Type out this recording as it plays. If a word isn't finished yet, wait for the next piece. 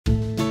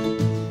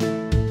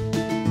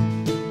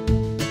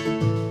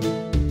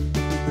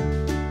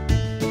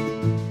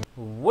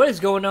What is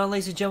going on,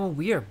 ladies and gentlemen?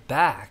 We are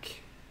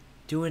back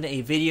doing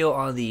a video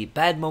on the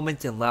bad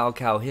moments in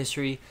lalcow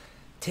history.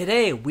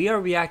 Today we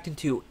are reacting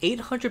to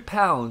 800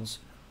 pounds,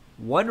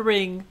 one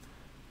ring,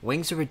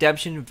 Wings of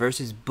Redemption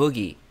versus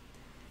Boogie.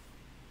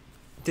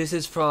 This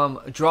is from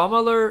Drama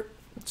Alert.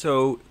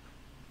 So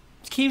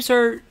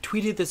Keemstar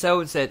tweeted this out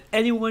and said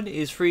anyone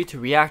is free to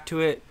react to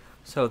it.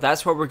 So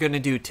that's what we're going to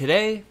do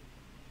today.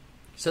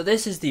 So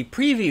this is the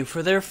preview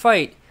for their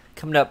fight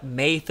coming up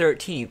May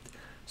 13th.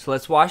 So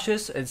let's watch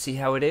this and see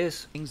how it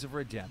is. Wings of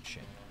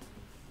Redemption.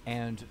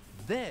 And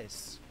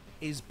this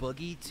is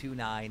Boogie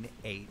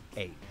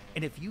 2988.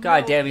 And if you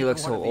God damn, he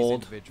looks so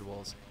old.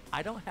 Individuals,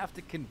 I don't have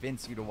to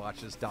convince you to watch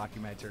this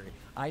documentary.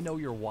 I know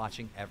you're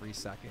watching every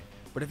second.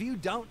 But if you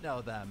don't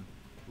know them,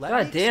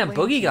 God damn,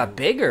 Boogie got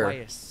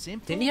bigger.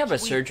 Didn't he have a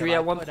surgery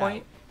at one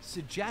point?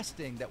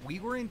 Suggesting that we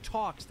were in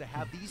talks to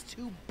have these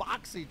two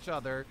box each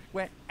other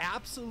went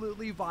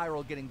absolutely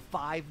viral, getting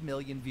 5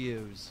 million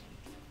views.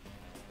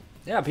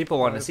 Yeah, people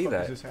want to see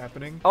that. Is this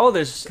happening? Oh,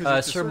 there's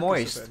Sir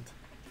Moist. Event.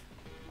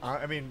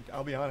 I mean,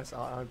 I'll be honest.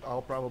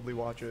 I'll probably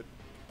watch it.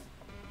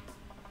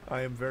 I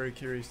am very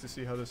curious to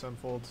see how this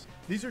unfolds.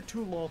 These are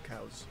two lol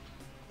cows.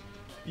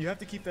 You have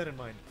to keep that in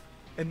mind.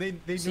 And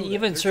they see, know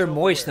even Sir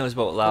Moist knows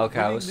about lol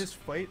cows. This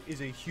fight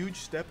is a huge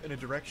step in a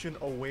direction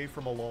away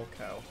from a lol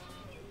cow.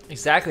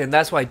 Exactly, and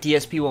that's why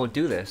DSP won't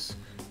do this.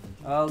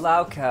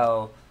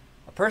 Lalcow.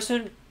 A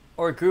person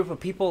or a group of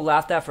people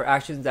laughed at for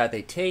actions that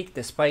they take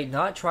despite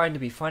not trying to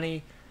be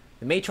funny.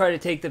 They may try to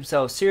take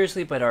themselves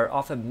seriously but are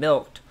often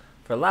milked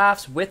for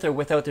laughs with or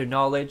without their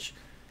knowledge.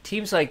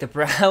 Teams like the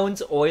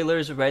Browns,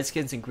 Oilers,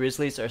 Redskins, and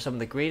Grizzlies are some of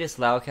the greatest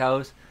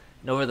lalcows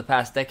in over the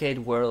past decade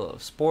world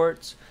of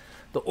sports.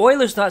 The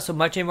Oilers not so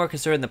much anymore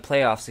because they're in the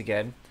playoffs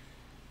again.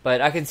 But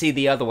I can see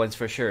the other ones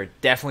for sure.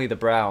 Definitely the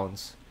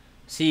Browns.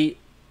 See,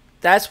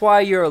 that's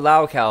why you're a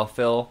lalcow,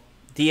 Phil.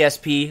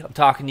 DSP, I'm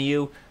talking to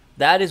you.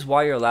 That is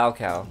why you're a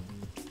lalcow.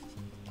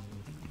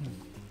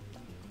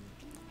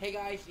 Hey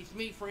guys, it's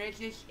me,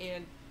 Francis,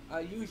 and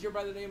user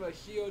by the name of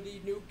COD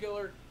Nuke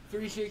Killer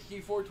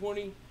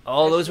 360-420.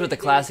 Oh, those were the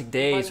classic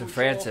days with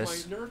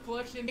Francis. My Nerf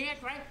collection.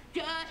 That's right.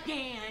 Just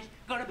dance.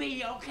 Gonna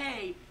be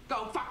okay.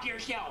 Go fuck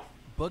yourself.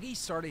 Boogie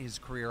started his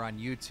career on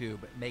YouTube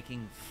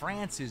making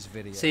France's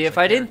videos. See, if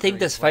I didn't think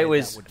this fight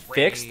was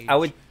fixed, I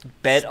would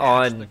bet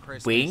on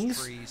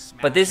Wings.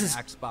 But this is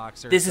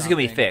gonna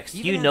be fixed.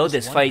 You know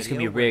this fight's gonna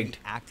be rigged.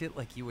 He acted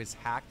like he was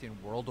hacked in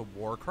World of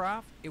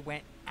Warcraft. It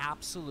went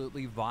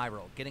absolutely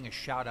viral, getting a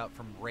shout out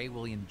from Ray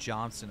William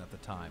Johnson at the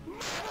time.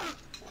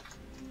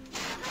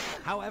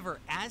 However,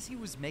 as he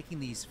was making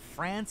these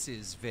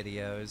France's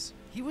videos,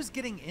 he was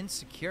getting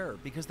insecure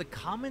because the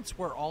comments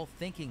were all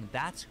thinking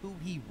that's who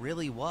he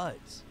really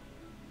was.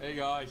 Hey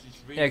guys,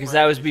 it's me. Yeah, because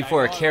that was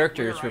before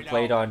characters were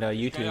played on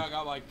YouTube. I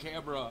got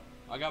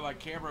my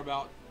camera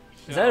about.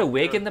 Is that a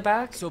wig in the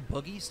back? So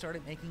Boogie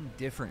started making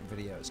different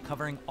videos,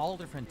 covering all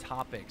different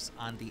topics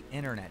on the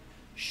internet,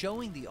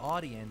 showing the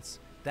audience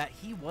that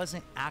he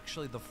wasn't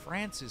actually the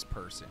Francis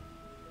person.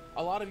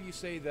 A lot of you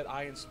say that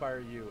I inspire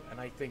you, and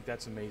I think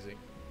that's amazing.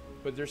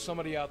 But there's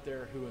somebody out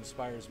there who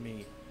inspires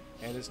me,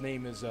 and his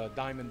name is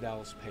Diamond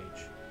Dallas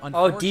Page.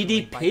 Oh,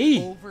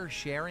 DDP.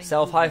 Oversharing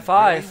Self high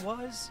five. He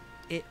really was,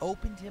 it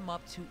opened him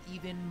up to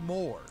even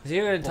more. Is he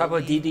going to talk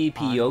about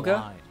DDP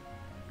yoga?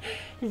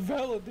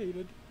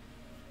 Validated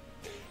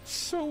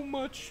so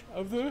much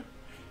of the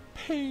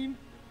pain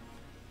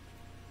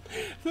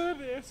that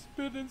has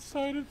been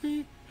inside of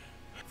me.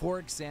 For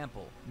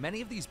example,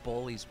 many of these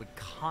bullies would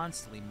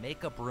constantly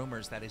make up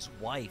rumors that his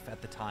wife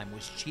at the time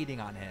was cheating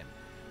on him.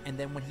 And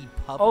then when he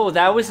publicly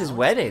that was his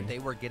wedding. They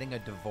were getting a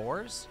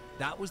divorce.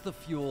 That was the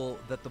fuel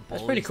that the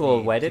bullies pretty cool,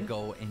 needed wedding. to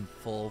go in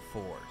full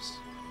force.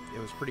 It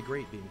was pretty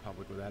great being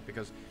public with that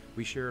because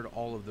we shared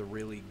all of the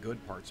really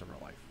good parts of our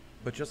life.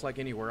 But just like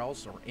anywhere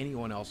else or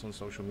anyone else on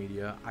social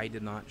media, I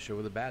did not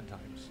show the bad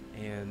times.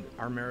 And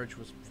our marriage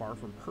was far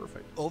from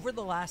perfect. Over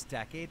the last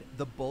decade,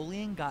 the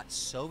bullying got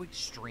so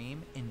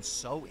extreme and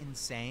so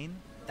insane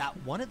that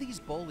one of these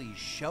bullies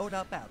showed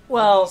up at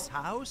Boogie's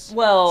house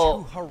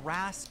to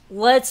harass.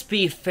 Let's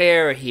be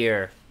fair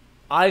here.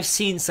 I've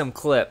seen some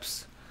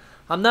clips.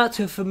 I'm not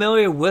too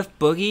familiar with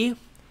Boogie,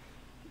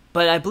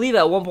 but I believe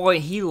at one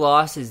point he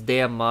lost his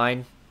damn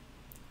mind.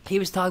 He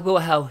was talking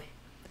about how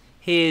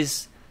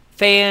his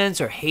fans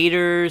or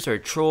haters or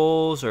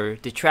trolls or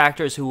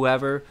detractors,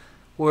 whoever,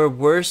 were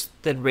worse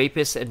than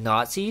rapists and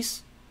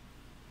Nazis.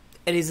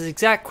 And his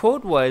exact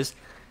quote was,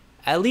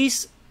 "At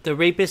least the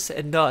rapists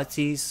and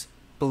Nazis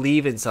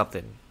believe in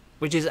something,"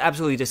 which is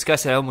absolutely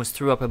disgusting. I almost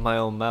threw up in my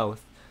own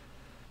mouth.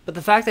 But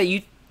the fact that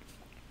you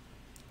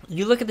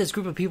look at this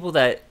group of people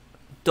that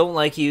don't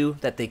like you,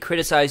 that they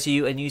criticize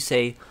you, and you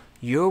say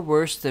you're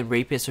worse than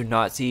rapists or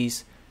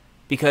Nazis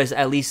because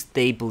at least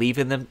they believe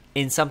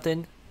in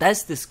something,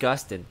 that's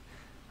disgusting.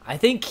 I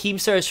think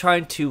Keemstar is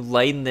trying to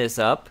lighten this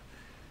up,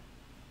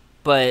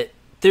 but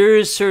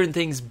there's certain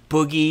things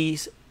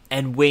Boogie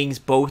and Wings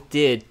both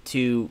did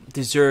to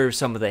deserve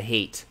some of the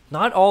hate.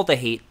 Not all the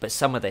hate, but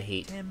some of the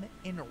hate. Him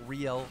in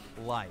real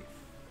life.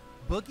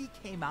 Boogie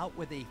came out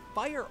with a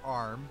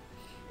firearm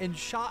and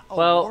shot a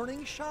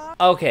warning shot?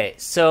 Okay,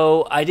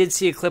 so I did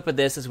see a clip of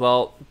this as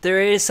well.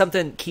 There is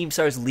something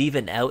Keemstar's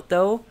leaving out,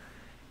 though,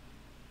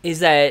 is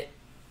that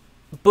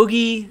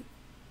Boogie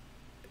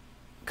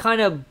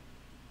kind of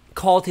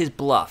called his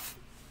bluff.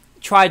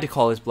 Tried to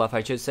call his bluff,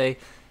 I should say,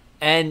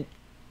 and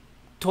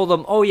told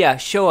him, oh yeah,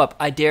 show up,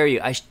 I dare you.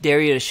 I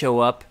dare you to show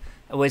up,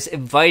 and was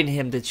inviting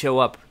him to show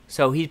up.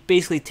 So he's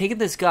basically taken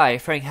this guy,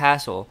 Frank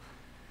Hassel,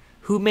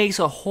 who makes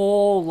a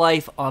whole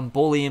life on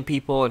bullying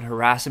people and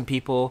harassing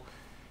people,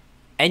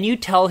 and you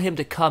tell him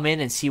to come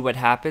in and see what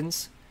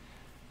happens.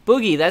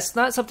 Boogie, that's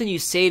not something you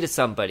say to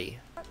somebody.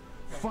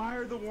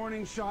 Fire the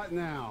warning shot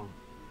now.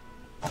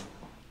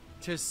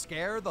 To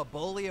scare the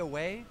bully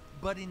away,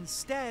 but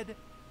instead,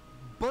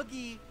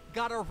 Boogie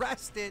got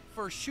arrested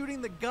for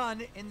shooting the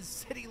gun in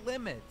city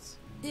limits.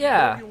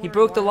 Yeah, he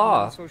broke the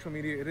law. On social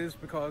media, it is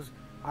because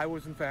I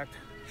was in fact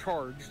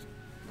charged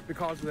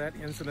because of that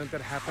incident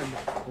that happened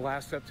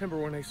last September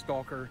when a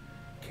stalker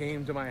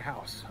came to my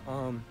house.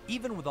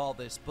 Even with all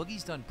this,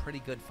 Boogie's done pretty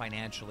good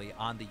financially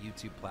on the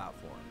YouTube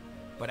platform.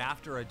 But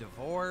after a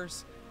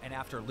divorce and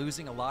after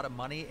losing a lot of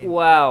money in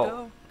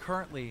crypto,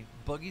 currently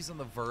Boogie's on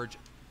the verge.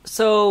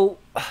 So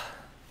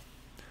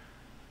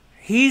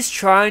he's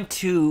trying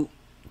to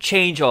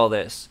change all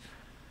this.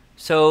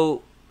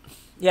 So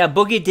yeah,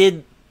 Boogie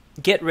did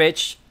get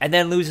rich and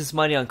then lose his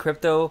money on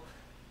crypto,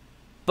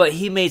 but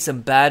he made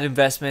some bad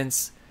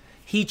investments.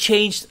 He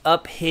changed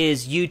up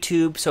his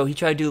YouTube, so he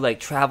tried to do like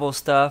travel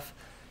stuff.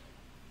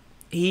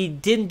 He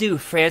didn't do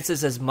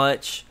Francis as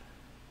much.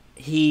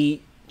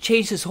 He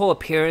changed his whole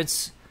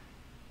appearance,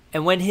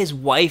 and when his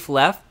wife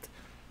left,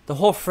 the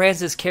whole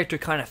Francis character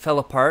kind of fell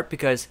apart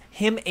because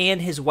him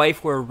and his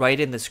wife were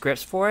writing the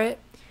scripts for it.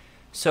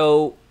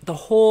 So the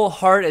whole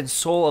heart and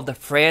soul of the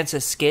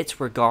Francis skits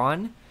were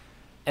gone.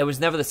 It was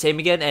never the same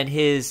again, and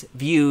his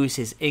views,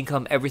 his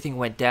income, everything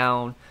went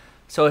down.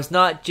 So it's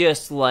not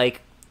just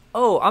like,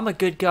 oh, I'm a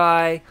good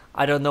guy,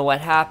 I don't know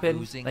what happened.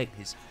 Losing like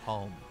his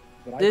home.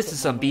 This is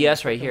some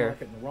BS right here.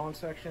 In the wrong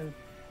section,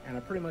 and I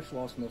pretty much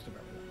lost most of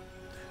everything.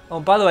 Oh,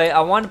 by the way,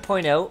 I want to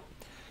point out,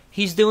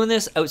 he's doing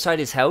this outside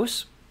his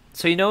house.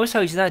 So you notice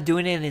how he's not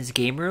doing it in his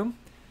game room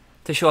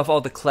to show off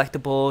all the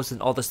collectibles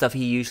and all the stuff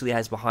he usually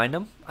has behind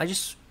him.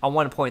 I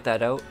want to point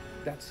that out.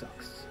 That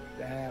sucks.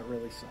 That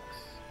really sucks.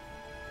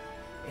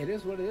 It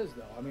is what it is,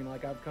 though. I mean,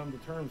 like, I've come to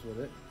terms with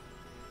it,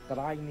 but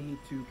I need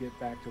to get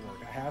back to work.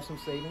 I have some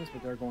savings,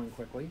 but they're going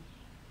quickly.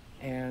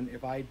 And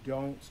if I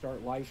don't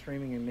start live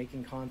streaming and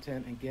making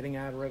content and getting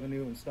ad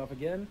revenue and stuff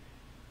again,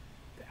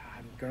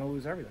 I'm going to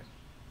lose everything.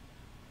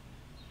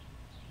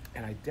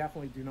 And I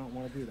definitely do not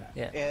want to do that.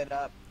 Yeah. And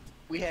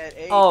we had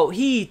a... Oh,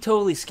 he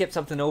totally skipped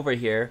something over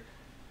here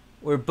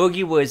where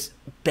Boogie was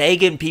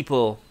begging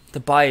people to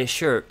buy his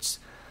shirts.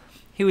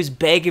 He was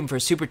begging for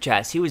super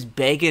chats. He was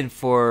begging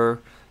for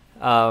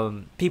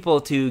people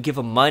to give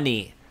him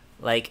money.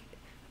 Like,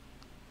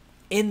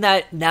 in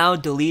that now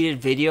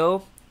deleted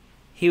video,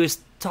 he was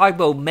talking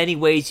about many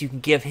ways you can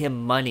give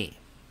him money.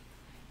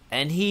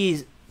 And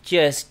he's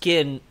just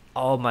getting,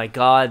 oh my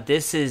god,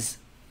 this is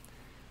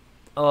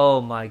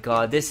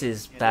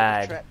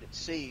bad. Trapped at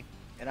sea,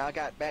 and I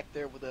got back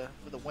there with a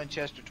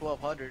Winchester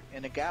 1200,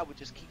 and the guy would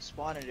just keep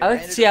spawning. I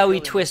like to see how he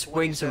twists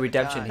Wings of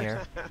Redemption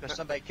here. Because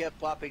somebody kept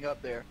popping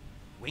up there.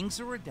 Wings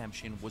of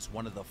Redemption was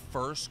one of the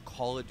first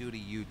Call of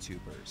Duty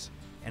YouTubers,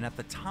 and at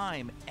the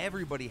time,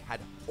 everybody had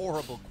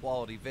horrible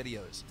quality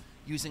videos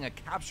using a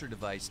capture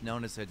device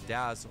known as a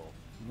dazzle.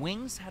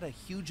 Wings had a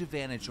huge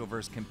advantage over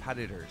his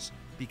competitors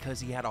because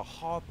he had a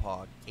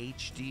Hauppauge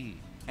HD,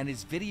 and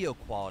his video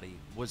quality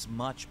was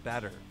much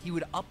better. He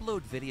would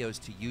upload videos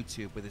to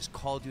YouTube with his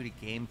Call of Duty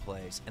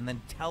gameplays and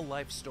then tell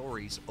life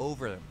stories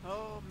over them.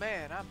 Oh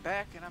man, I'm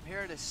back and I'm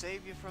here to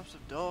save you from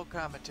some dull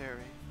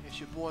commentary.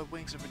 It's your boy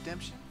Wings of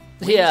Redemption.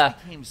 Yeah,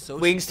 so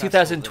Wings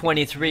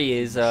 2023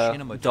 is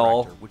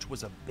dull. Which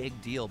was a big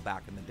deal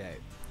back in the day.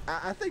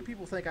 I think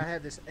people think I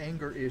have this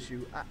anger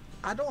issue.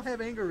 I don't have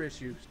anger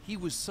issues. He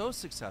was so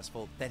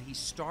successful that he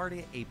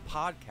started a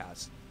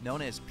podcast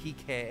known as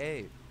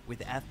PKA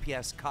with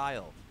FPS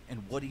Kyle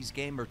and Woody's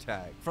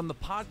Gamertag. From the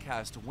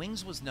podcast,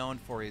 Wings was known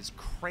for his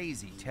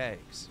crazy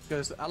tags.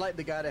 Because I like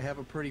the guy to have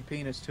a pretty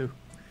penis too.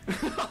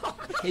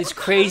 His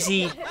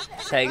crazy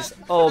tags.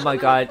 Oh my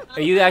god.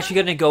 Are you actually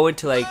going to go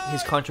into like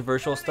his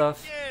controversial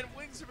stuff?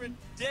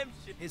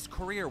 His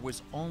career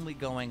was only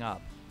going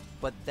up.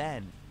 But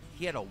then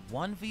he had a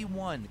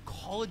 1v1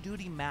 Call of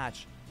Duty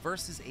match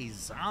versus a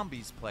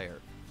zombies player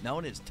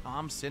known as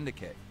Tom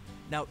Syndicate.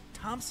 Now,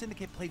 Tom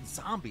Syndicate played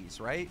zombies,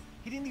 right?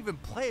 He didn't even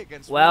play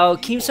against. Well,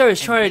 Keemstar is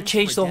trying to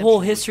change the whole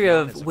history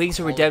of Wings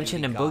of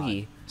Redemption and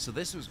Boogie. So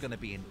this was going to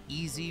be an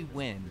easy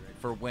win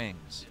for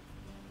Wings.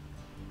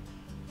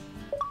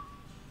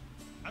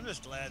 I'm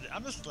just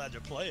glad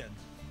you're playing,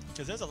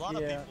 because there's a lot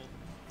of people.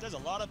 There's a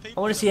lot of people.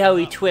 I want to see how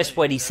he twists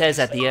what he says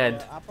at the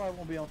end. I probably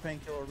won't be on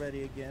Painkiller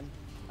Ready again.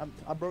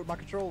 I broke my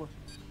controller.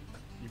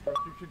 You broke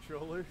your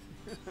controller?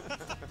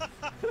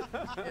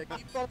 Yeah,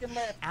 keep fucking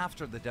laughing.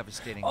 After the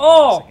devastating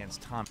loss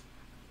against Tom,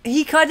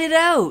 he cut it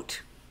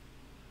out.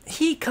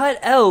 He cut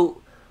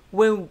out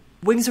when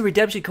Wings of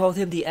Redemption called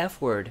him the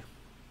F word.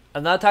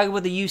 I'm not talking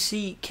about the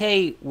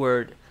UCK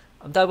word.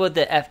 I'm talking about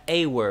the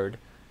FA word.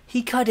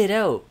 He cut it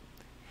out.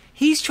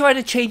 He's trying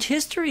to change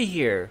history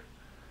here.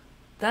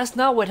 That's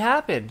not what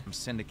happened.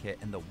 Syndicate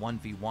in the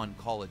 1v1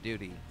 Call of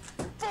Duty.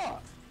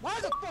 Fuck! Why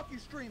the fuck you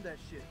stream that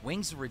shit?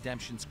 Wings of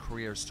Redemption's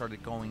career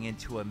started going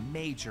into a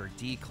major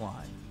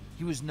decline.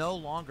 He was no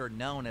longer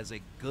known as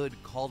a good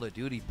Call of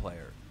Duty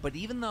player. But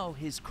even though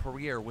his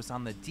career was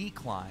on the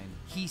decline,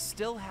 he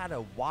still had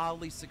a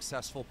wildly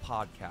successful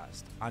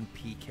podcast on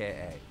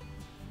PKA.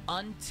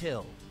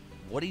 Until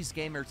Woody's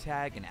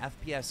Gamertag and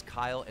FPS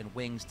Kyle and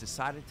Wings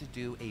decided to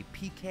do a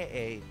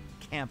PKA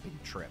camping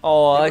trip.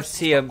 Oh, I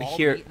see him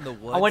here.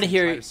 I want to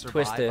hear you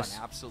twist this.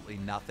 Absolutely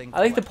nothing. I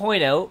like to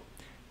point out,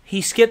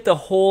 he skipped the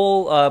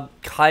whole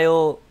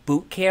Kyle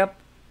boot camp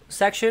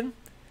section.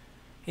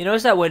 You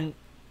notice that when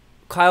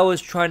Kyle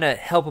was trying to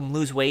help him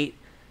lose weight,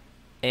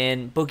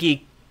 and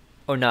Boogie,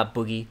 or not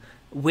Boogie,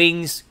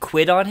 Wings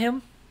quit on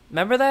him.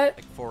 Remember that?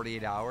 Like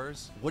 48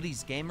 hours.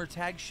 Woody's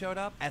Gamertag showed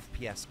up.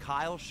 FPS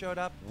Kyle showed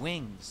up.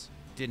 Wings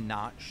did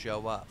not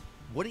show up.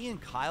 Woody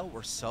and Kyle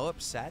were so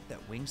upset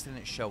that Wings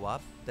didn't show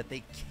up that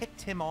they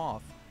kicked him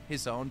off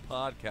his own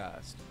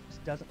podcast. He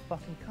just doesn't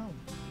fucking come.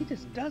 He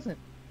just doesn't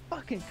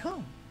fucking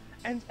come.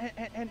 And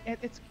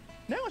it's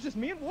now it's just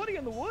me and Woody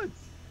in the woods.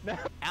 Now.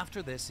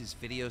 After this, his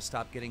videos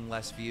stopped getting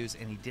less views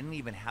and he didn't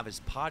even have his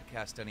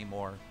podcast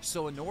anymore.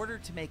 So in order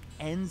to make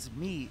ends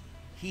meet,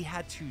 he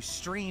had to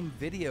stream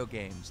video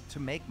games to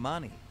make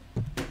money.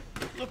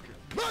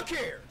 Look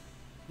here!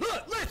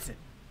 Look, listen!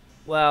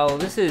 Well,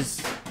 this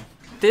is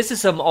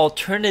some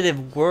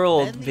alternative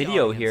world Then the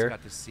video audience here.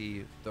 got to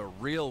see the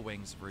real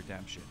Wings of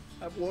Redemption.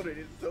 I wanted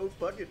it so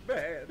fucking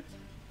bad.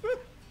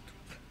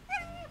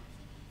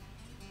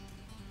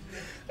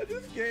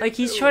 Like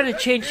he's trying to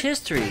change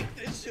history.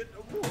 This shit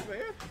no more,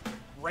 man.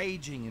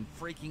 Raging and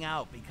freaking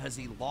out because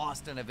he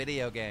lost in a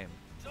video game.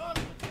 Done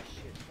with this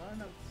shit,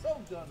 son. I'm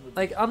so done with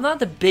Like I'm not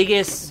the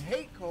biggest. I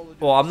hate Call of Duty.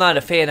 Well, I'm not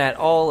a fan at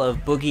all of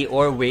Boogie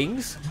or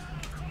Wings.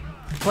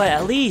 But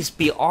at least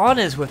be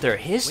honest with their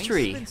Wings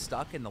history. has been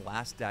stuck in the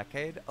last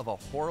decade of a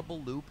horrible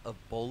loop of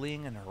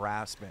bullying and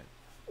harassment.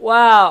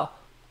 Wow.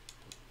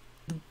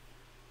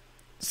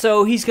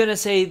 So he's gonna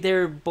say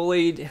they're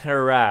bullied and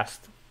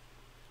harassed.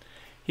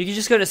 You're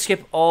just gonna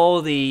skip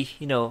all the,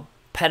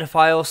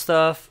 pedophile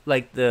stuff,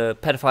 like the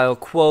pedophile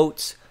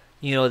quotes,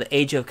 the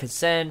age of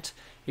consent.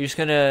 You're just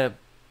gonna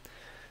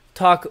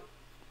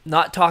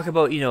not talk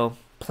about,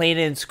 playing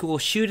in school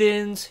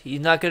shootings.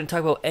 You're not gonna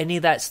talk about any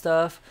of that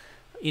stuff.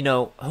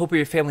 Hope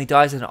your family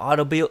dies in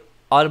an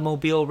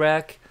automobile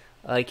wreck.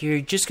 Like, you're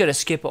just gonna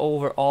skip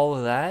over all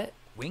of that.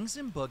 Wings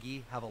and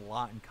Boogie have a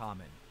lot in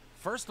common.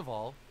 First of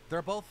all,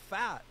 they're both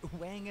fat,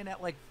 weighing in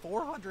at like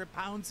 400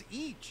 pounds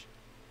each.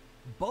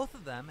 Both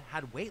of them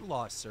had weight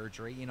loss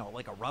surgery,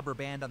 like a rubber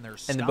band on their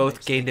stomachs. And they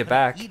both gained it couldn't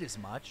back. Eat as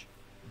much.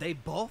 They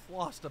both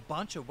lost a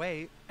bunch of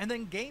weight and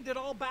then gained it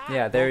all back.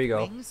 Yeah, there Both you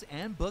go. Wings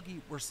and Boogie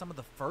were some of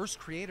the first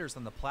creators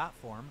on the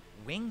platform.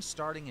 Wings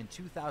starting in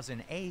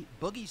 2008,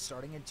 Boogie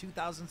starting in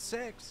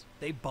 2006.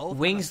 They both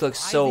Wings had a looks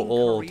so thriving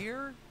old.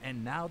 career,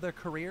 and now their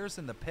careers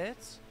in the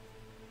pits.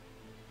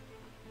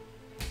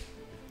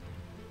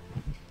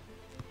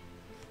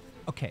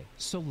 Okay,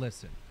 so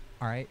listen,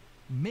 all right?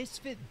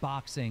 Misfit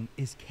Boxing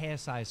is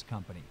KSI's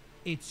company.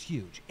 It's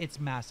huge. It's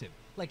massive.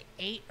 Like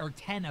 8 or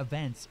 10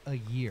 events a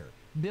year.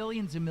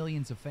 Millions and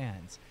millions of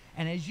fans.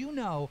 And as you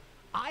know,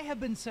 I have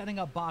been setting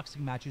up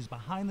boxing matches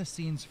behind the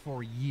scenes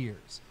for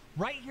years.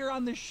 Right here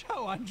on this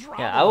show on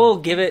Drama. Yeah, I will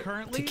give it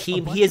Currently, to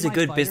Keem. bunch He is of a my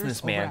good fighters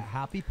businessman. over at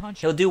Happy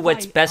Punch He'll do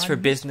what's fight best on for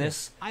Misfit.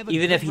 business, I have a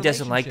even good if he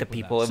doesn't like the relationship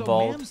with people them.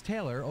 involved. So Mams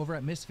Taylor over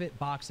at Misfit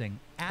Boxing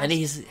And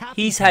asked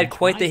Happy he's had Punch,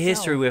 quite the myself,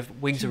 history with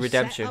Wings of to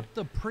Redemption. Set up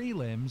the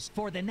prelims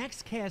for the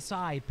next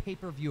KSI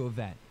pay-per-view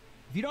event.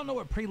 If you don't know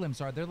what prelims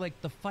are, they're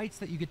like the fights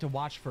that you get to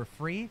watch for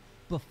free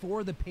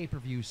before the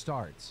pay-per-view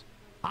starts.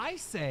 I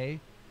say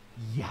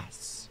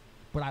yes,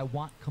 but I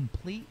want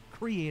complete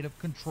creative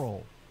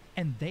control.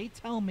 And they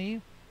tell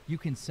me you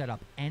can set up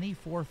any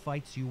 4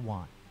 fights you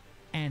want.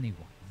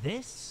 Anyone.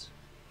 This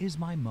is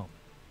my moment.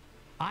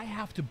 I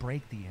have to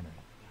break the internet.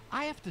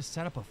 I have to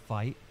set up a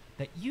fight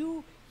that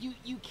you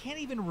can't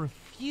even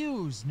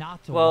refuse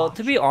not to Well, watch.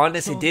 to be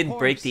honest, So it of didn't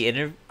break course,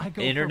 the I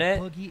go internet.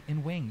 for Boogie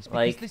and Wings because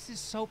Like, this is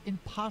so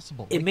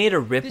impossible. it Like, made a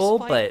this ripple,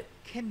 fight but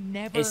can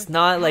never it's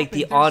not like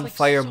the happen. There's, like,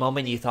 on-fire so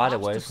moment you many thought it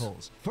was.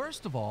 obstacles.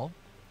 First of all,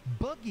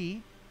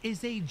 Boogie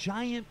is a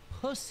giant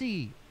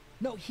pussy.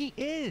 No, he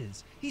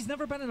is. He's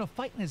never been in a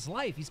fight in his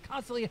life. He's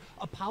constantly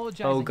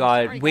apologizing. Oh "Sorry,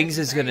 god, guys, Wings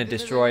is sorry, gonna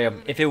destroy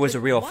him if it was a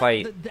real What?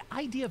 fight. The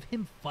idea of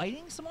him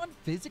fighting someone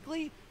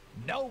physically?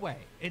 No way.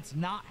 It's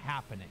not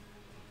happening.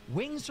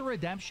 Wings of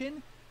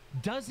Redemption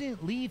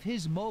doesn't leave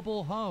his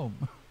mobile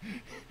home.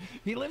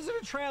 He lives in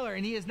a trailer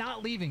and he is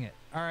not leaving it,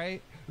 all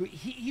right?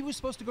 He was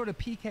supposed to go to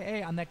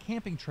PKA on that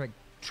camping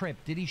trip.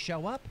 Did he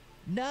show up?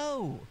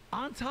 No.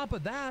 On top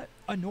of that,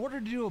 in order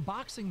to do a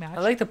boxing match,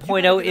 I like to you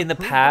point gotta out get in the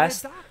approved by a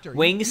past, doctor.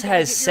 Wings You gotta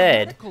has get your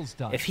said medicals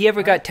done. if he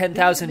ever got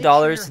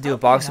 $10,000 to do a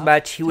boxing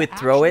match, he would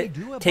throw it,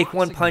 do a take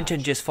one boxing punch, and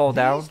match. just fall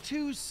down. These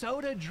two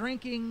soda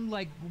drinking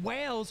like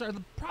whales are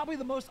probably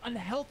the most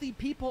unhealthy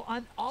people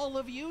on all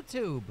of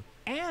YouTube.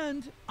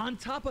 And on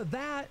top of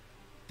that,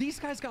 these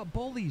guys got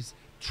bullies,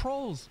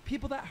 trolls,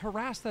 people that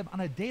harass them on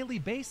a daily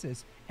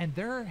basis, and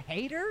their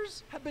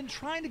haters have been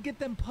trying to get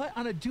them put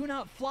on a do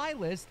not fly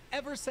list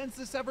ever since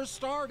this ever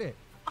started.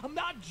 I'm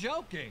not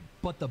joking.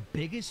 But the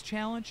biggest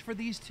challenge for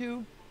these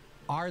two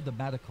are the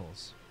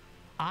medicals.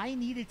 I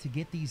needed to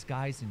get these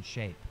guys in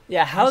shape.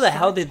 Yeah, how I the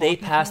hell started did they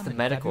talking to pass them the in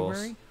medicals?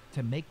 February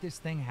to make this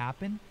thing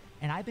happen,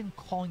 and I've been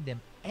calling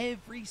them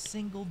every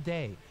single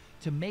day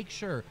to make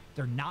sure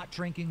they're not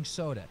drinking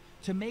soda,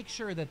 to make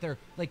sure that they're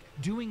like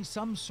doing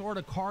some sort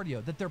of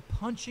cardio, that they're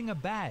punching a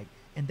bag.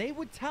 And they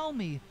would tell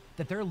me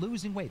that they're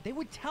losing weight. They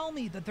would tell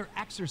me that they're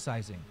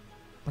exercising,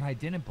 but I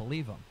didn't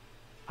believe them.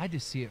 I had to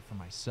see it for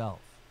myself.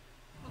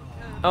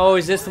 Oh,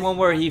 is this the one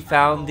where he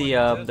found the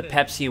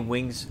Pepsi and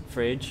Wings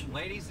fridge?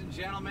 Ladies and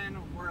gentlemen,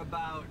 we're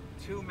about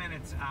 2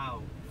 minutes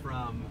out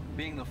from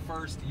being the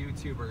first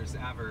YouTubers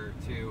ever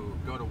to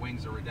go to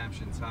Wings of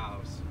Redemption's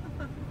house.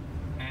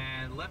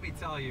 And let me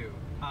tell you,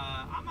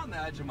 I'm on the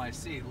edge of my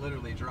seat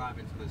literally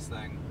driving to this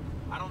thing.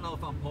 I don't know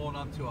if I'm pulling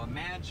up to a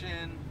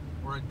mansion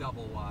or a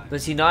double wide.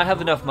 Does he not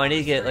have enough money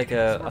to get like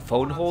a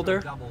phone holder?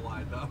 Double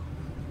wide though.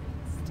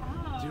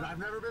 Dude, I've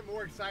never been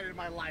more excited in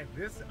my life.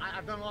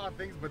 I've done a lot of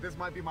things, but this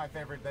might be my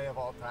favorite day of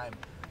all time.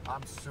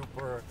 I'm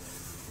super...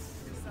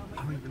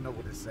 I don't even know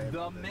what to say.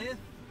 The myth,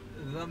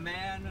 the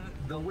man,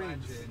 the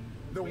wings. legend.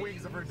 The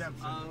Wings of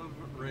Redemption. Of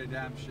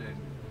Redemption.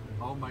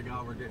 Oh my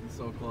god, we're getting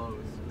so close.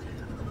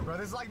 Bro,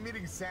 this is like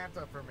meeting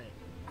Santa for me.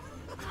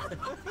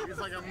 He's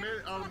like a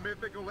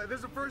mythical... This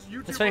is the first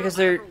YouTuber... It's funny because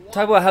they're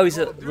talking about how he's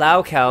a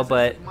loud cow,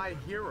 but my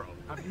hero.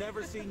 I've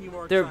never seen you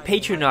more they're excited.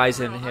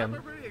 patronizing I'm him.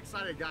 a pretty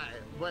excited guy,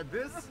 but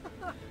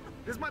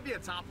this might be a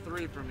top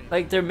 3 for me.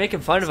 Like they're making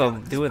fun of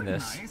him doing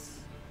this. Nice.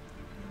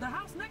 The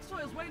house next to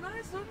it is way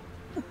nicer.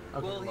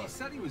 Well, he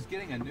said he was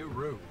getting a new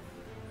roof.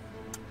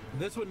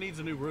 This one needs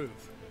a new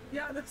roof.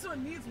 Yeah, this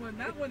one needs one.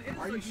 That one is.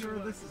 Are you sure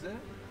this is it?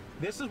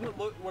 This is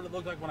what it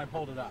looked like when I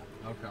pulled it up.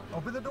 Okay.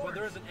 Open the door. But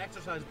there's an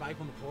exercise bike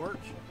on the porch.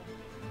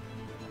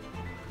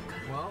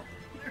 Well,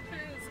 There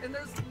is, and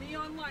there's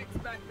neon lights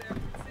back there.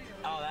 You can see them.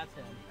 Oh, that's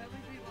him. LED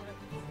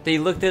lights. They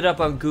looked it up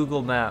on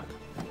Google Map.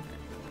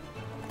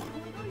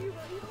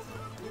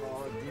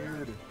 Oh,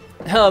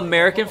 dude.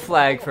 American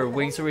flag for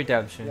Wings of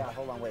Redemption. Yeah,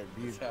 hold on, wait.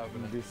 Be serious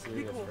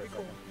for a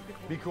second.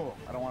 Be cool.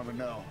 I don't want to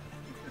know.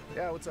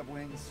 Yeah, what's up,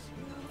 Wings?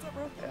 What's up,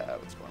 bro? Yeah,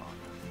 what's going on?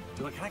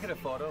 Dude, can I get a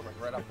photo,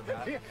 like right off the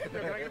bat? Yeah,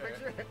 can I get a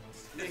picture?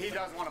 He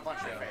does want to punch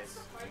your face.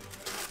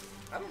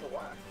 I don't know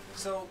why.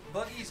 So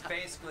Boogie's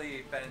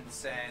basically been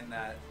saying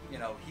that, you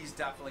know, he's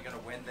definitely going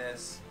to win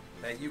this,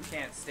 that you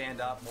can't stand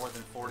up more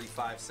than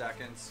 45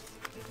 seconds.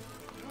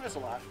 That's a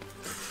lot.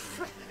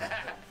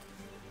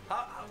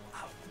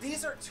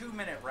 These are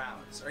 2-minute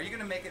rounds. Are you going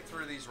to make it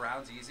through these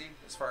rounds easy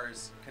as far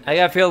as... I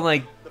got a feeling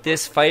like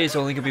this fight is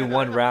only gonna be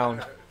one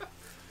round.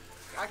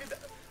 I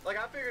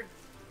figured,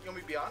 you want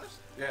me to be honest?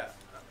 Yeah.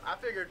 I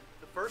figured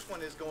the first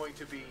one is going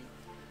to be,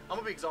 I'm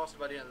going to be exhausted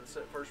by the end of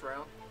the first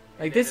round.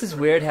 Like this is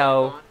weird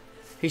how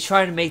he's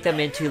trying to make them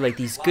into like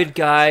these good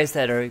guys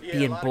that are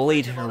being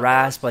bullied and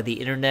harassed by the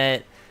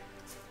internet.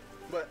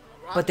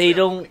 But they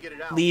don't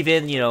leave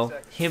in, you know,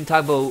 him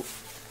talking about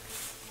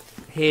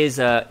his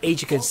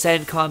age of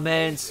consent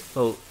comments,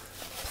 about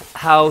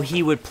how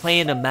he would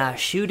plan a mass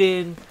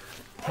shooting,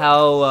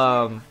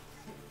 how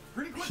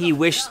he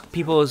wished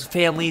people's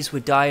families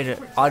would die in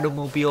an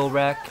automobile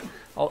wreck,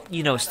 all,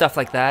 you know, stuff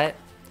like that.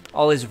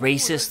 All his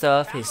racist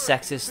stuff, his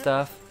sexist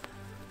stuff,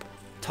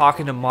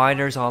 talking to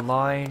minors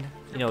online,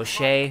 you know,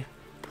 Shay.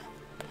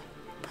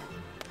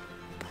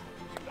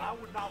 I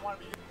would not want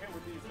to be hit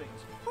with these things.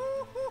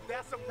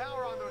 That's some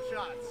power on those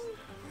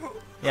shots.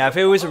 Yeah, if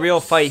it was a real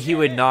fight, he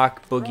would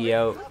knock Boogie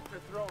out.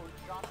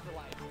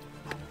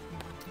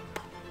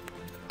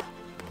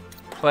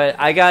 But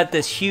I got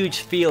this huge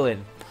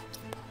feeling.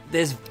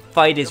 This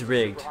fight is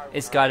rigged.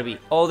 It's gotta be.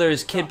 Oh,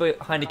 there's kid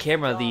behind the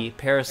camera, the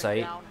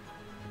parasite.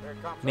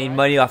 Made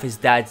money off his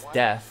dad's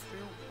death.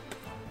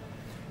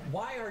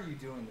 Why are you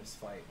doing this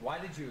fight? Why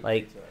did you agree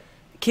Like, to it?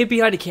 kid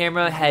behind the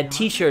camera had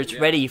t-shirts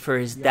ready for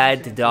his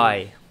dad to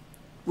die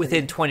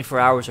within 24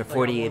 hours or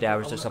 48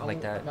 hours or something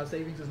like that. My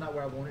savings is not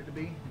where I want it to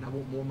be, and I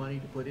want more money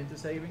to put into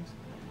savings.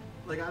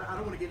 Like, I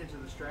don't want to get into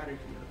the strategy.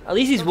 At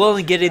least he's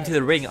willing to get into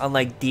the ring,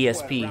 unlike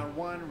DSP. Round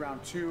 1,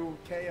 round 2,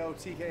 KO,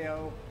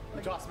 TKO.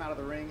 You toss him out of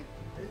the ring.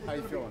 How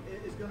you feeling?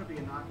 It's going to be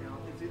a knockout.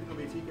 It's either going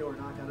to be a TKO or a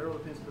knockout. It all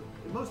depends.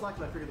 But most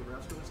likely, I figure the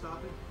ref's going to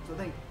stop it. So I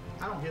think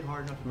I don't hit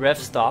hard enough to Ref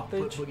put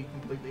stoppage? Boogie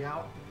completely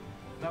out.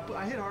 But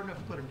I hit hard enough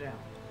to put him down.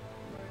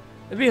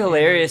 It'd be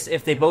hilarious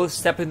if they both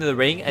step into the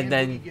ring and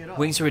then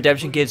Wings of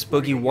Redemption gives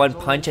Boogie one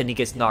punch and he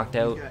gets knocked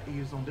out.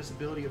 He's on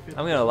disability of 50%.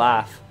 I'm gonna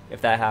laugh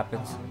if that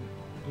happens.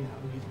 You know,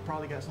 he's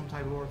probably got some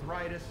type of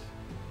arthritis.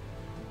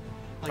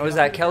 Oh, is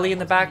that Kelly in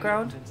the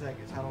background? 10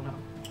 seconds. I don't know.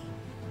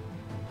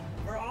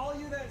 For all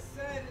you that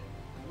said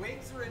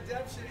Wings of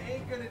Redemption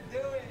ain't gonna do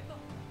it,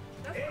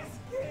 it's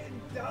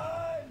getting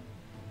done.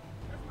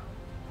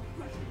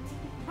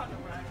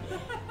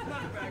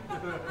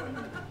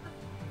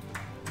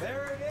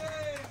 There it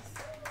is.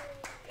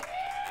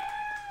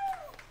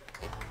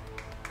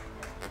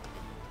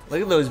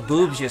 Look at those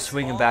boobs just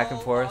swinging back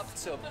and forth. Up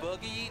to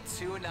Boogie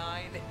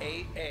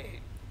 2988,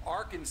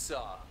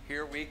 Arkansas.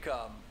 Here we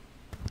come.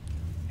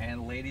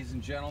 And ladies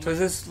and gentlemen, So is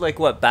this like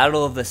what,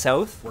 Battle of the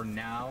South? we're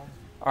now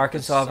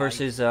Arkansas at the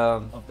versus site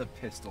of the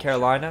pistol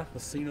Carolina? The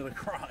scene of the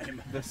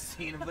crime. The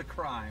scene of the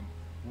crime.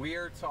 We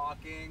are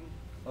talking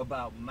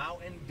about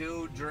Mountain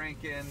Dew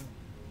drinking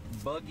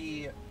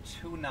Boogie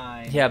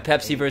 29. Yeah,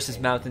 Pepsi versus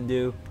Mountain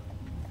Dew.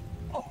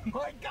 Oh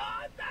my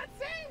God,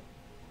 that's it.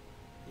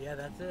 Yeah,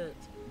 that's it.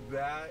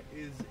 That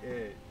is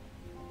it.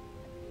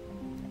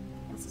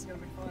 This is gonna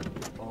be fun.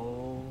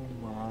 Oh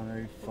my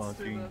Let's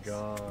do fucking this.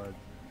 God.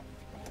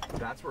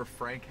 That's where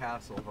Frank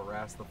Castle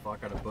harassed the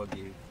fuck out of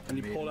Boogie. And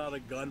he Made- pulled out a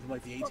gun from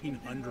like the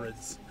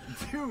 1800s.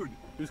 Dude,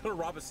 he was gonna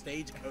rob a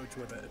stagecoach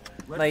with it.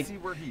 Let's Like, see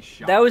where he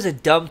shot. that was a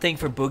dumb thing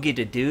for Boogie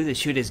to do, to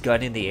shoot his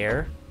gun in the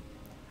air.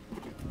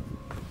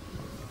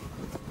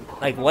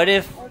 Like, what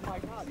if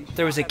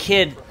there was a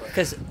kid,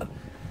 because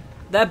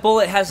that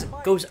bullet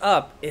goes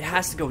up, it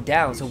has to go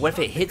down, so what if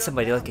it hit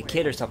somebody, like a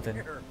kid or something?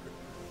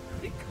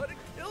 He could have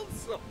killed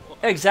someone.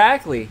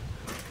 Exactly.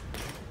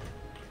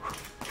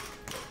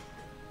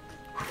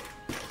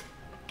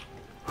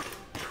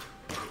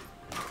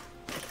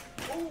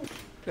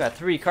 We got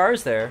 3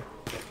 cars there.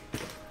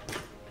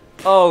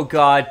 Oh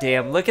god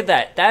damn, look at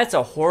that. That's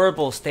a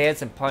horrible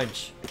stance and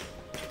punch.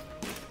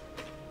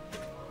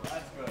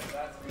 That's good.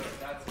 That's good.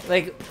 That's good.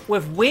 Like,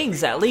 with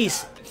Wings, at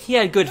least, he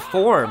had good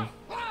form.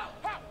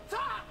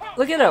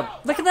 Look at him.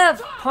 Look at that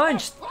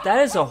punch. That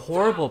is a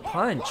horrible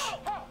punch.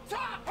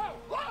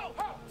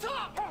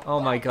 Oh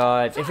my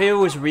god. If it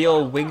was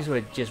real, Wings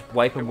would just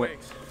wipe him with...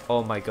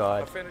 Oh my I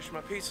god. finished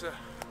my pizza.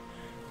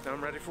 Now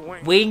I'm ready for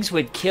wings. Wings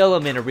would kill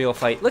him in a real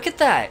fight. Look at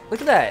that.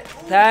 Look at that.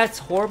 That's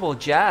horrible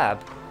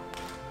jab.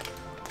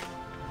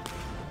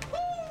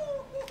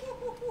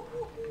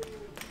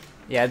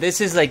 Yeah,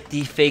 this is like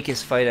the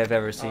fakest fight I've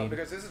ever seen.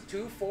 Because this is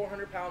 2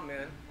 400-pound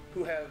men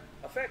who have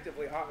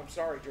effectively, I'm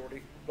sorry,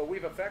 Jordy, but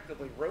we've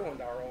effectively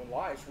ruined our own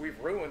lives. We've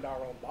ruined our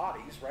own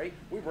bodies, right?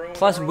 We've ruined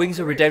Plus, our own Wings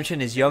of careers.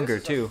 Redemption is And younger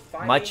this is too. us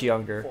fighting Much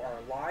younger. for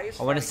our lives,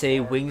 I want to fighting say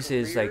for our Wings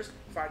is like careers,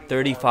 fighting for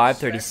 35, our respect,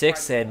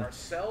 36, fighting and for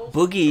ourselves.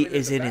 Boogie I mean, is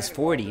there's in a his bad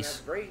involved, and 40s. That's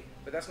great,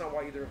 but that's not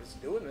why either of us is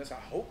doing this. I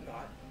hope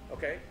not.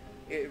 Okay?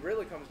 It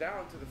really comes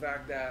down to the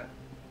fact that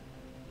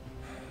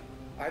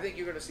I think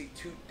you're going to see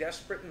 2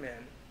 desperate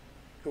men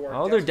who are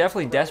Oh, they're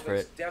definitely desperate for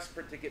relevance,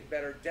 desperate. desperate to get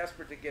better,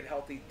 desperate to get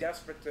healthy,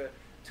 desperate to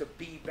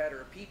be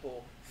better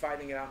people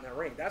fighting it out in that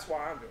ring. That's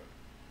why I'm doing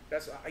it.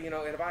 That's, and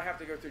if I have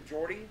to go through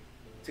Jordy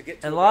to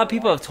get to And a lot of better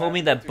people life, have told me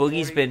if I have that to go through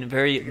Boogie's Jordy been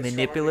very to get stronger, to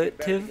get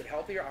better, to manipulative. get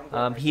healthier, I'm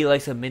going He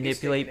likes to He's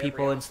manipulate taking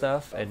people every and ounce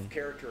stuff. of And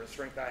character and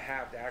strength I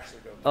have to actually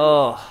go through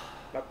oh,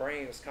 it. My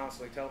brain is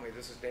constantly telling me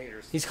this is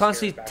dangerous. he's this is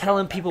constantly scary, back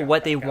telling out, back people out,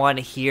 what they back out. want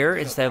to hear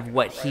There's no instead of backing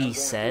what out, right? he I'm going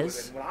through says.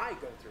 it, and when I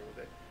go through with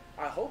it,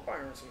 I hope I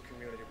earn some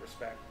community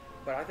respect.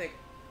 But I think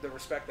the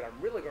respect that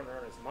I'm really going to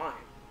earn is mine.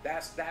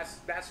 That's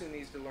who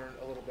needs to learn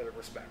a little bit of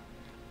respect.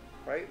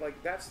 Right?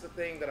 Like, that's the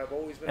thing that I've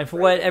always been And for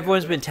afraid what of.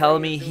 everyone's been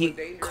telling me, he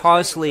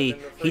constantly,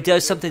 he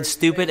does something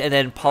stupid and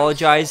then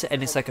apologizes,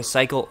 and it's like a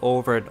cycle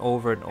over and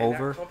over and And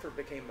over. that comfort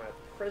became my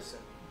prison.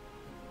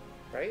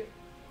 Right?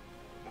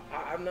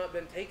 I've not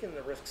been taking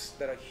the risks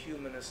that a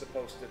human is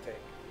supposed to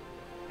take.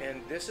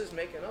 And this is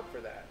making up for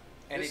that.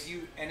 And This-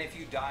 if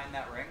you die in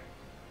that ring,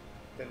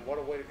 then what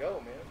a way to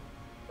go, man.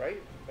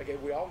 Right? Like,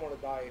 we all want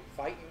to die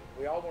fighting.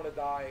 We all want to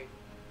die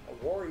a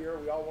warrior.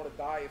 We all want to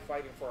die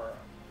fighting for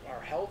our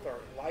health, our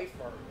life,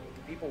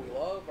 the people we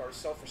love, our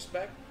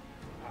self-respect.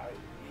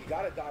 You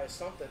got to die of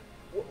something.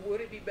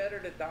 Would it be better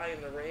to die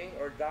in the ring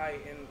or die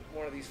in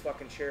one of these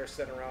fucking chairs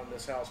sitting around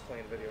this house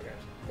playing video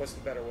games? What's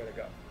the better way to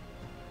go?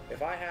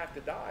 If I have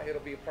to die,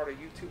 it'll be a part of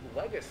YouTube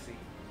legacy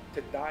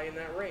to die in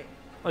that ring.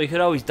 Oh, you could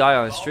always die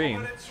on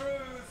stream. moment of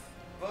truth.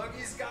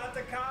 Boogie's got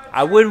the contract.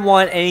 I wouldn't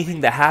want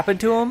anything to happen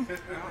to him,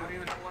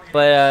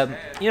 but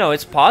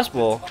it's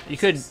possible. You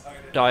could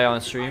die on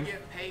stream. I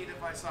get paid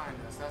if I sign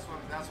this. That's what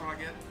I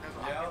get. That's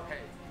what I get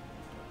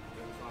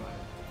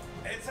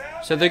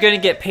paid. So they're gonna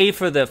get paid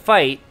for the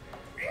fight,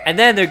 and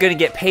then they're gonna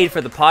get paid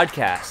for the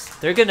podcast.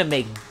 They're gonna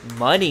make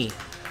money.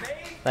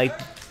 Like,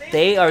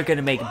 they are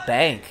gonna make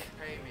bank.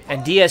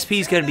 And DSP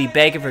is gonna be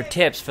begging for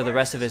tips for the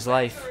rest of his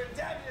life.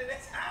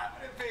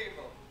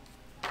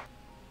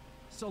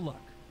 So look,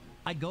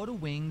 I go to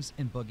Wings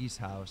and Boogie's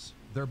house.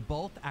 They're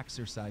both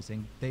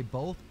exercising. They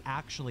both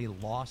actually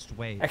lost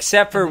weight.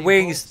 Except for And they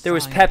Wings, both there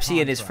was signed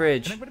Pepsi in his contracts.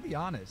 fridge. And I'm going to be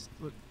honest.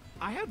 Look,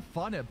 I had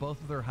fun at both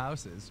of their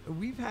houses.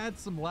 We've had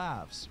some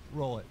laughs.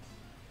 Roll it.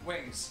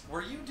 Wings,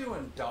 were you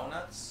doing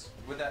donuts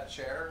with that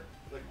chair?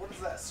 Like, what is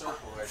that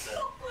circle right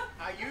there?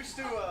 I used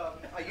to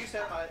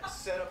have my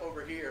setup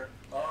over here.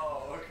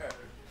 Oh, okay.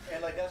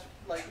 And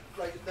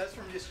that's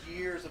from just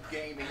years of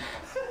gaming.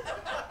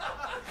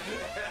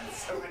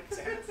 That's so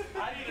intense.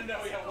 I need to know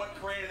what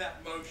created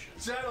that motion.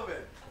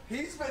 Gentlemen,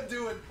 he's been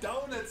doing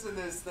donuts in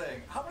this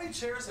thing. How many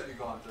chairs have you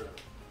gone through?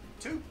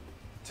 2.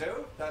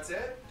 2? That's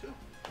it? 2.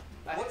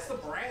 What's the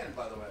brand,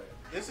 by the way?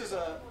 This is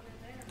a.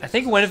 I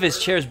think one of his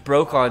chairs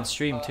broke on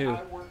stream too.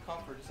 I Work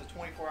Comfort. It's a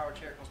 24-hour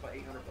chair. It costs about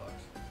 $800.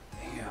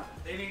 Damn.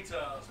 They need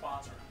to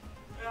sponsor.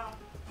 Yeah.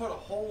 Put a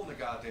hole in the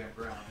goddamn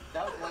ground.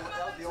 That was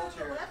the old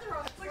chair.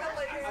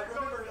 I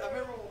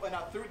remember when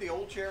I threw the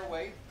old chair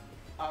away.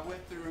 I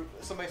went through.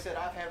 Somebody said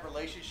I've had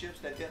relationships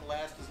that didn't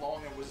last as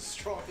long and was as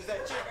strong as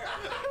that chair.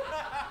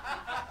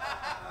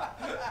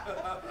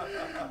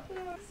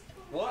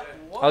 What?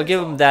 I'll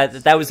give him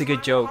that. That was a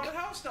good joke. Haunted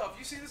house stuff.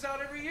 You see this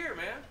out every year,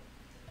 man.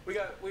 We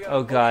got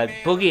Oh God,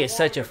 Man, Boogie is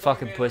such a Boogie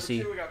fucking Man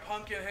pussy. #2, we got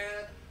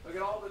Pumpkinhead. Look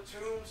at all the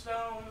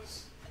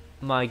tombstones.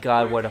 My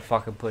God, what a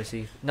fucking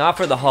pussy. Not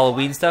for the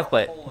Halloween stuff,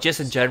 but just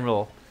in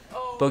general.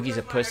 Boogie's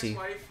a pussy.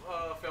 My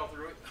ex-wife fell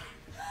through it.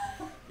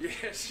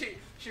 Yeah,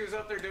 she was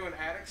up there doing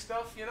attic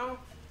stuff, you know.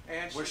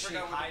 And Was she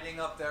hiding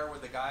up there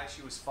with the guy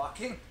she was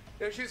fucking?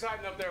 Yeah, she was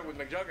hiding up there with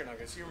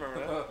McJuggernuggets. You remember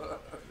that?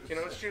 You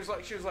know, she was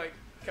like,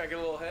 can I get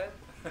a little head?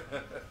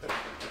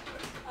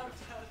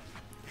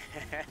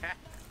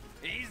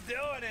 He's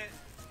doing it.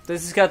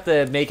 This has got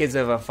the makings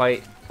of a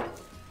fight,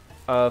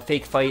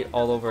 fake fight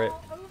all over it.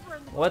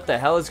 What the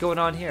hell is going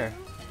on here?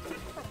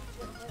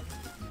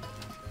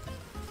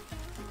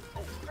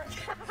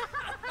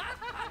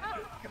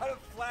 Got a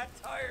flat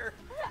tire.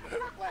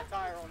 Flat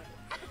tire on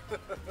it.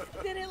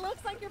 Then it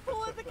looks like you're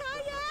pulling the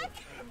kayak.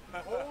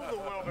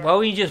 Why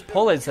would you just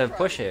pull it instead of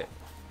push it?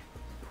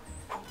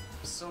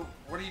 So,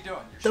 what are you doing?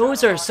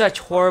 Those are such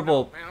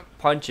horrible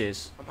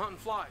punches. I'm hunting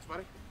flies,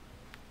 buddy.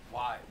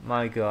 Why?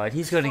 My God,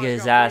 he's gonna get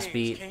his ass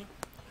beat.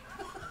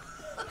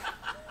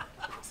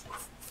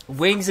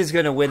 Wings is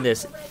gonna win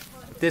this.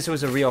 This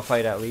was a real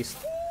fight, at least.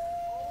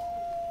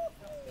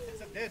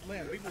 It's a dead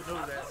limb. People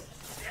know that.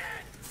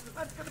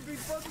 That's gonna be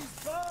Boogie's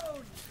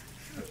phone.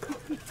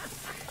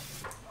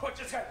 What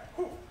just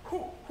happened?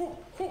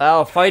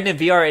 Oh, fighting in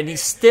VR, and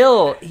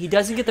he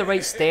doesn't get the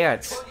right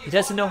stance. He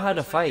doesn't know how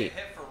to fight.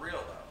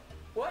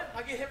 What?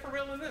 I get hit for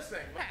real in this thing.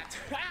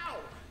 Ow!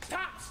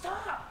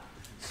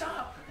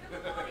 Stop!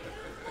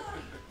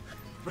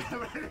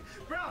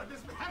 Bro,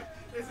 this bag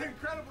is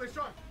incredibly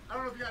strong. I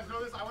don't know if you guys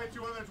know this. I weigh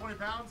 220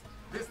 pounds.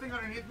 This thing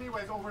underneath me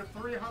weighs over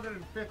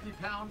 350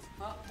 pounds.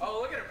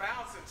 Oh, look at her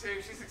bouncing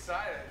too. She's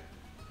excited.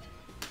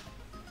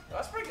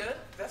 That's pretty good.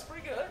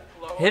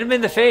 Lower. Hit him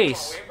in the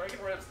face. We ain't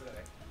breaking ribs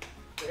today.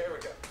 There we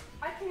go.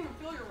 I can't even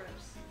feel your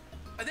ribs.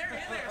 They're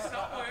in there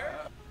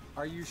somewhere.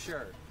 Are you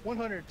sure?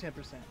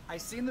 110%. I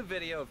seen the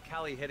video of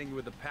Callie hitting you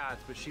with the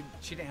pads, but she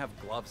didn't have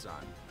gloves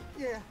on.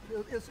 Yeah,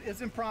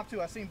 it's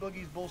impromptu. I seen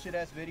Boogie's bullshit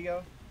ass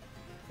video,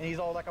 and he's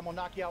all like, "I'm gonna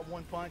knock you out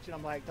one punch," and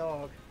I'm like,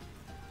 "Dog."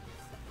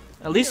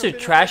 At least they're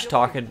trash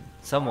talking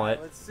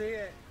somewhat. Let's see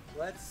it.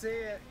 Let's see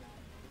it.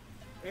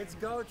 It's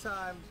go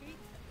time.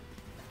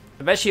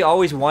 I bet she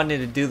always wanted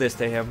to do this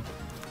to him.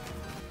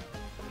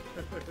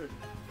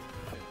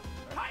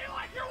 How you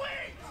like your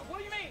wings? What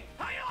do you mean?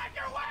 How you like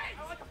your wings?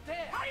 I like them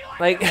dead. How you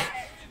like Like,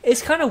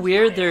 it's kind of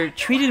weird. They're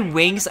treating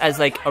Wings as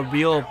like a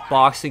real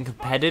boxing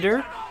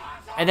competitor,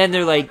 and then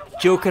they're like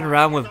joking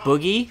around with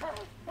Boogie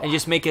and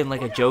just making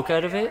like a joke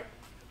out of it.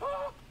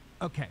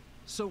 Okay,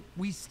 so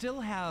we still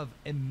have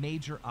a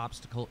major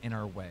obstacle in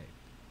our way.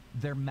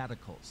 They're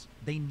medicals.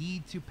 They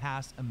need to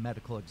pass a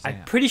medical exam.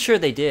 I'm pretty sure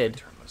they did.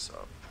 Turn this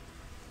up.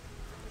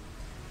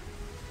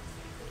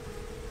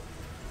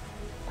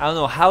 I don't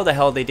know how the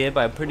hell they did,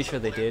 but I'm pretty sure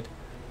they did.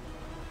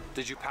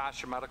 Did you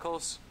pass your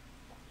medicals?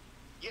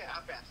 Yeah,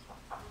 I passed.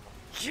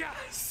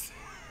 Yes!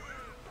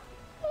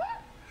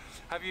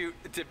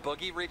 Did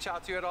Boogie reach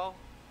out to you at all?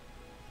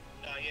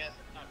 Yes.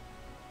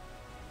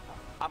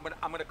 I'm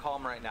gonna call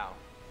him right now.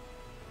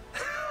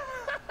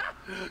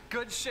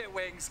 Good shit,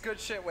 Wings. Good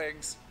shit,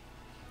 Wings.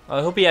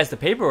 I hope he has the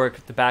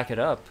paperwork to back it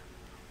up.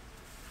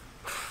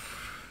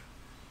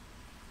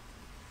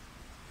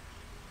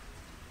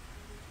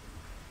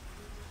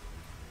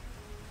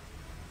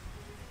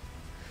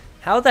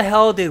 How the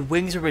hell did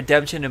Wings of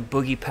Redemption and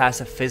Boogie pass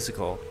a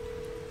physical?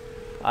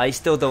 I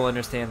still don't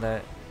understand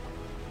that.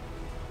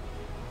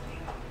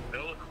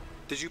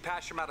 Did you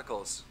pass your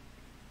medicals?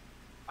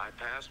 I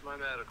passed my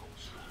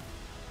medicals.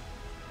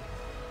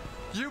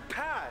 You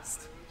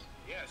passed!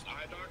 Yes,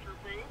 I doctor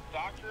approved.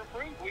 Doctor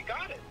approved. We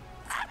got it.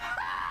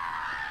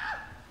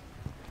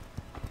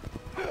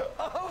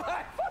 Oh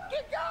my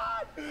fucking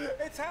God!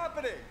 It's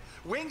happening!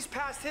 Wings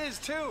passed his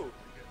too!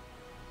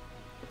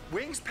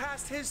 Wings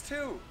passed his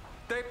too!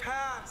 They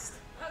passed!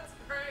 That's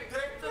great.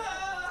 They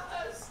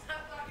passed! I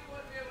thought you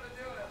wouldn't be able to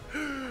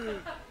do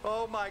it.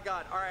 Oh my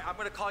God. Alright, I'm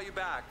gonna call you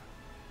back.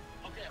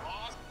 Okay,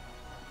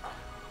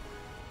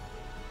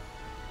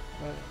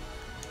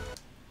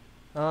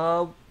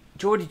 awesome.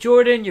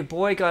 Jordan, your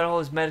boy got all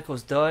his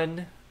medicals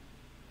done.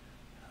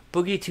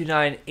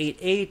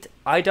 Boogie2988,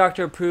 eye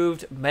doctor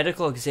approved,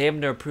 medical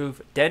examiner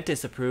approved,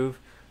 dentist approved.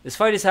 This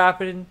fight is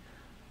happening.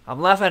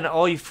 I'm laughing at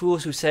all you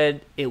fools who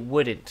said it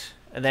wouldn't.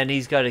 And then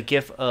he's got a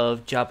gif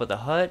of Jabba the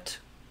Hutt.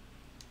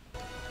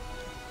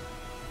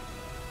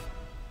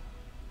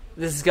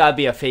 This has got to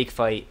be a fake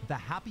fight. The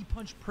Happy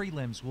Punch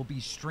prelims will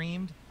be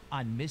streamed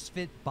on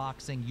Misfit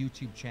Boxing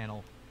YouTube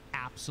channel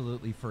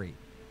absolutely free.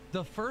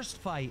 The first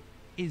fight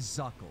is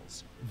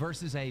Zuckles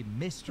versus a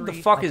mystery Who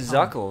the fuck is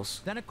opponent.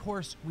 Zuckles? Then, of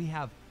course, we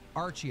have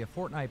Archie, a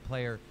Fortnite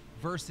player,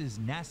 versus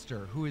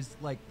Nestor, who is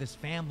like this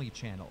family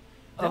channel.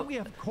 Then we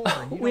have Corn.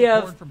 You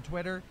know Corn from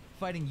Twitter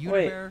fighting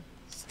Unibear.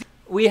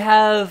 We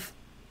have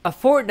a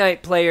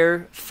Fortnite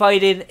player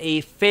fighting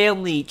a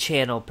family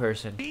channel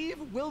person. Steve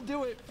will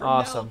do it for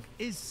awesome. Nelk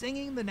is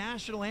singing the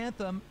national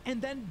anthem,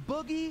 and then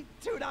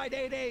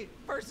Boogie2988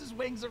 versus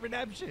Wings of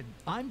Redemption.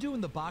 I'm doing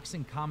the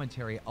boxing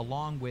commentary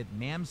along with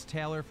Mams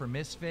Taylor for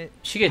Misfit.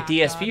 Should get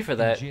DSP for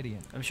that.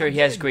 I'm sure he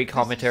has great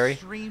commentary. This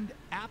is streamed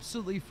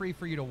absolutely free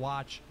for you to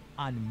watch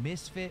on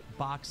Misfit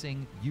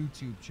Boxing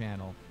YouTube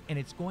channel, and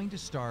it's going to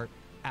start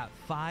at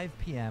 5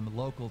 p.m.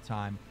 local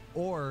time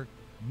or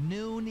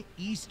noon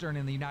Eastern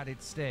in the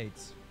United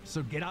States.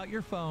 So get out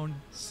your phone,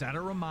 set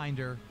a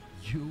reminder.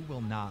 You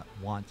will not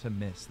want to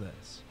miss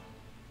this.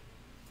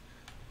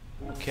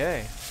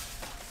 Okay.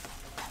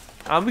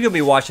 I'm going to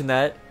be watching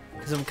that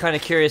because I'm kind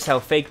of curious how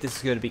fake this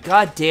is going to be.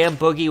 God damn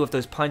Boogie with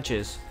those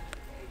punches.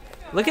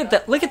 Look at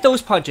that. Look at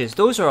those punches.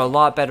 Those are a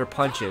lot better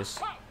punches.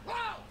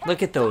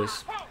 Look at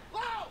those.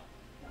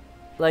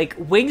 Like,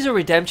 Wings of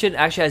Redemption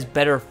actually has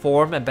better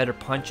form and better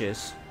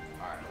punches.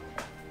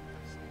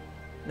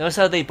 Notice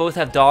how they both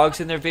have dogs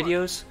in their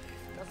videos?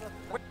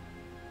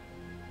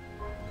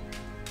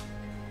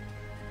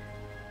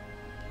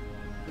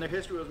 And the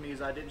history with me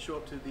is I didn't show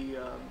up to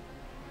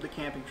the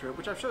camping trip,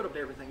 which I've showed up to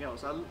everything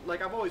else.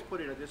 I've always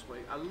put it this way.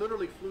 I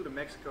literally flew to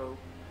Mexico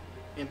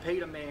and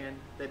paid a man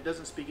that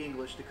doesn't speak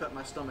English to cut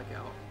my stomach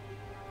out.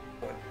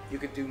 You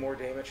could do more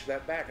damage to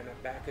that back, and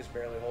that back is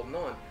barely holding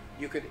on.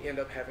 You could end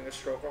up having a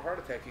stroke or heart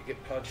attack. You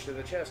get punched in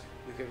the chest.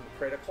 You could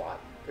create a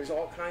clot. There's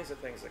all kinds of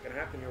things that can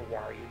happen here.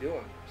 Why are you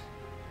doing this?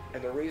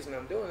 And the reason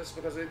I'm doing this is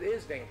because it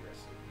is dangerous,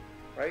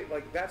 right?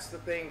 Like, that's the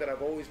thing that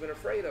I've always been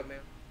afraid of, man.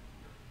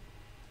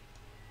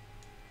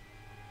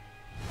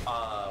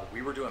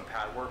 We were doing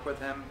pad work with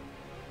him.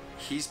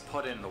 He's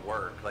put in the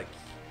work. Like,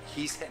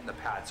 he's hitting the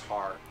pads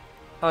hard.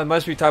 Oh, it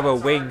must be talking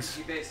about Wings.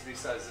 He basically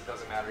says it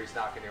doesn't matter. He's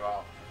knocking you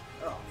out.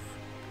 Oh,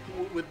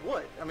 with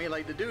what? I mean,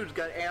 like, the dude's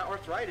got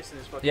arthritis in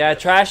his fucking... Yeah,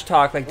 trash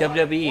talk like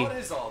WWE. What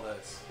is all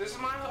this? This is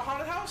my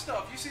haunted house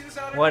stuff. You see this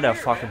out What a every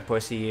year, fucking man.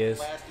 pussy he is.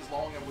 Last as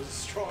long and was as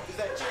strong as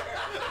that chair.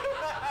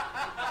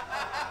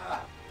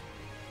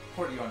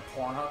 What are you on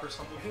Pornhub or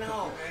something?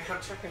 No, man.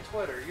 I'm checking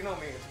Twitter. You know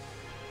me.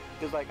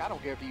 Because, like, I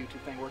don't care if the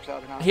YouTube thing works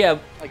out or not. Yeah,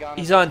 like,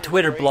 honestly, he's on it's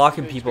Twitter great.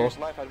 blocking It's an people.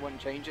 experience of life, I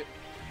wouldn't change it.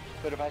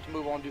 But if I had to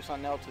move on and do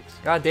something else, it's...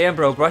 God damn,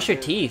 bro, brush your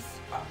teeth.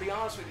 I'll be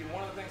honest with you.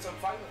 One of the things I'm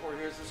fighting for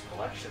here is this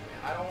collection,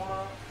 man. I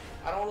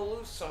don't want to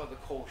lose some of the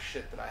cool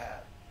shit that I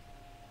have.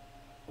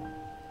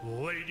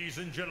 Ladies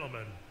and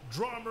gentlemen,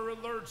 Drama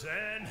Alerts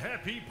and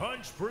Happy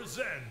Punch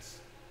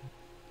presents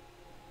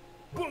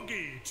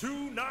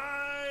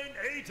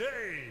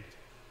Boogie2988,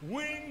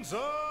 Wings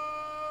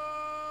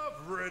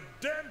of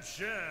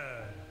Redemption.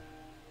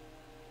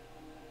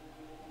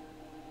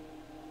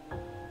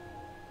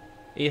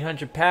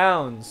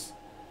 £800.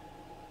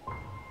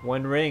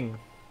 One ring.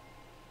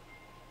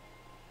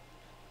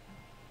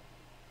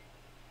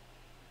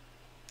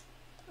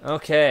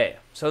 Okay,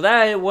 so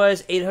that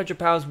was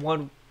 £800,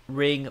 one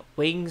ring.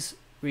 Wings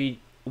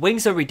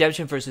of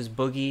Redemption versus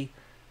Boogie.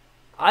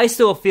 I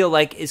still feel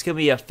like it's gonna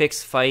be a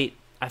fixed fight.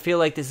 I feel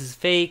like this is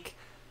fake.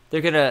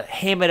 They're gonna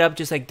ham it up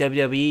just like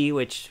WWE,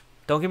 which,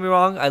 don't get me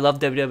wrong, I love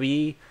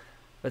WWE,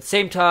 but at the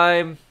same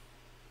time,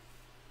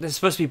 this is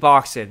supposed to be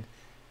boxing,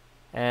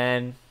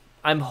 and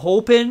I'm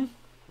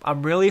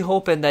really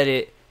hoping that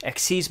it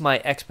exceeds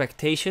my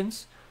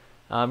expectations.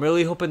 I'm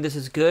really hoping this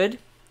is good.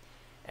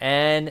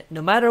 And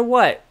no matter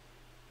what,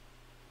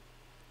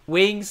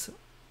 Wings,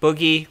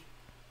 Boogie,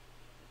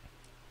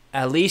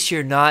 at least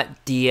you're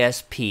not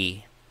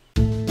DSP.